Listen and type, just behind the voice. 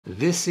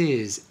This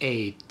is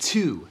a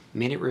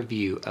 2-minute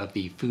review of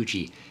the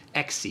Fuji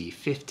XC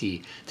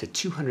 50 to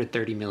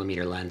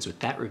 230mm lens, with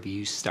that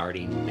review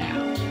starting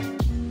now.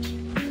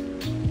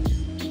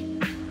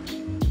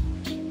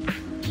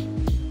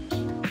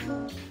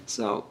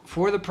 So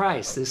for the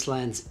price, this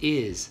lens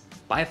is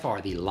by far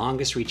the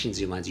longest reaching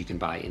zoom lens you can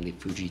buy in the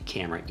Fuji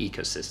camera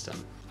ecosystem.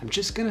 I'm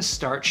just gonna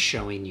start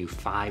showing you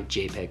 5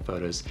 JPEG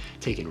photos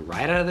taken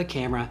right out of the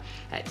camera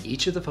at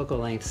each of the focal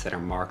lengths that are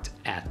marked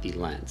at the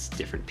lens.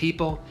 Different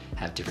people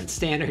have different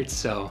standards,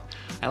 so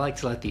I like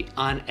to let the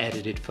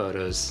unedited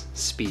photos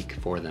speak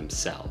for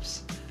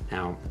themselves.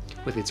 Now,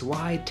 with its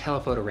wide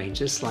telephoto range,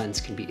 this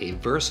lens can be a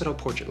versatile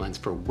portrait lens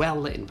for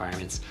well-lit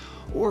environments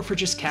or for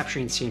just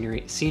capturing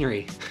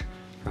scenery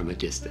from a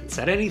distance.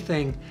 At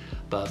anything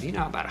above,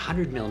 about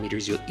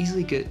 100mm, you'll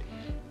easily get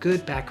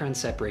good background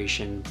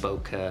separation,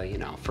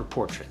 bokeh, for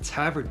portraits.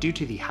 However, due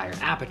to the higher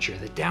aperture,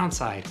 the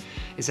downside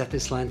is that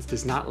this lens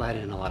does not let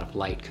in a lot of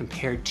light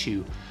compared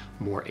to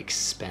more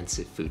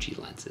expensive Fuji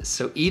lenses.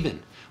 So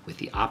even with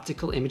the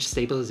optical image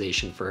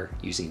stabilization for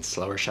using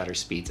slower shutter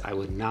speeds, I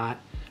would not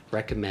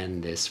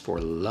recommend this for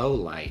low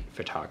light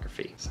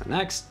photography. So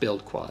next,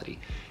 build quality.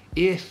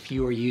 If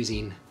you are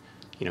using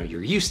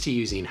you're used to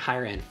using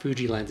higher end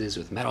Fuji lenses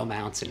with metal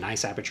mounts and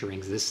nice aperture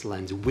rings, this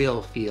lens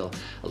will feel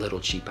a little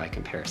cheap by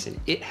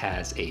comparison. It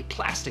has a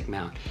plastic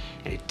mount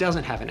and it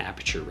doesn't have an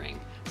aperture ring,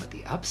 but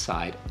the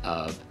upside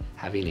of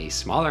having a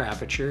smaller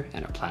aperture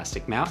and a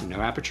plastic mount and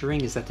no aperture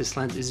ring is that this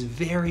lens is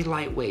very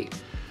lightweight.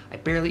 I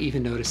barely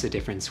even notice a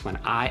difference when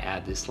I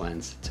add this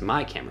lens to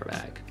my camera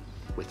bag.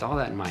 With all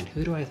that in mind,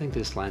 who do I think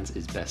this lens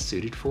is best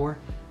suited for?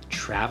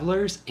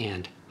 Travelers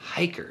and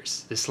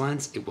hikers. This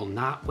lens, it will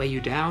not weigh you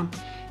down.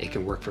 It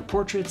can work for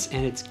portraits,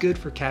 and it's good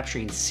for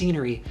capturing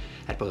scenery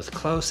at both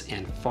close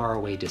and far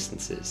away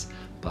distances.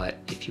 But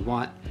if you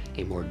want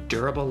a more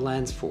durable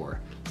lens for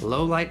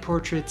low light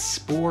portraits,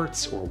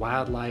 sports, or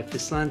wildlife,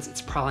 this lens,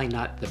 it's probably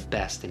not the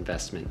best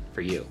investment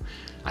for you.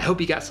 I hope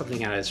you got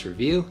something out of this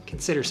review.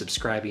 Consider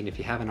subscribing if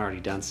you haven't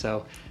already done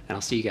so, and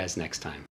I'll see you guys next time.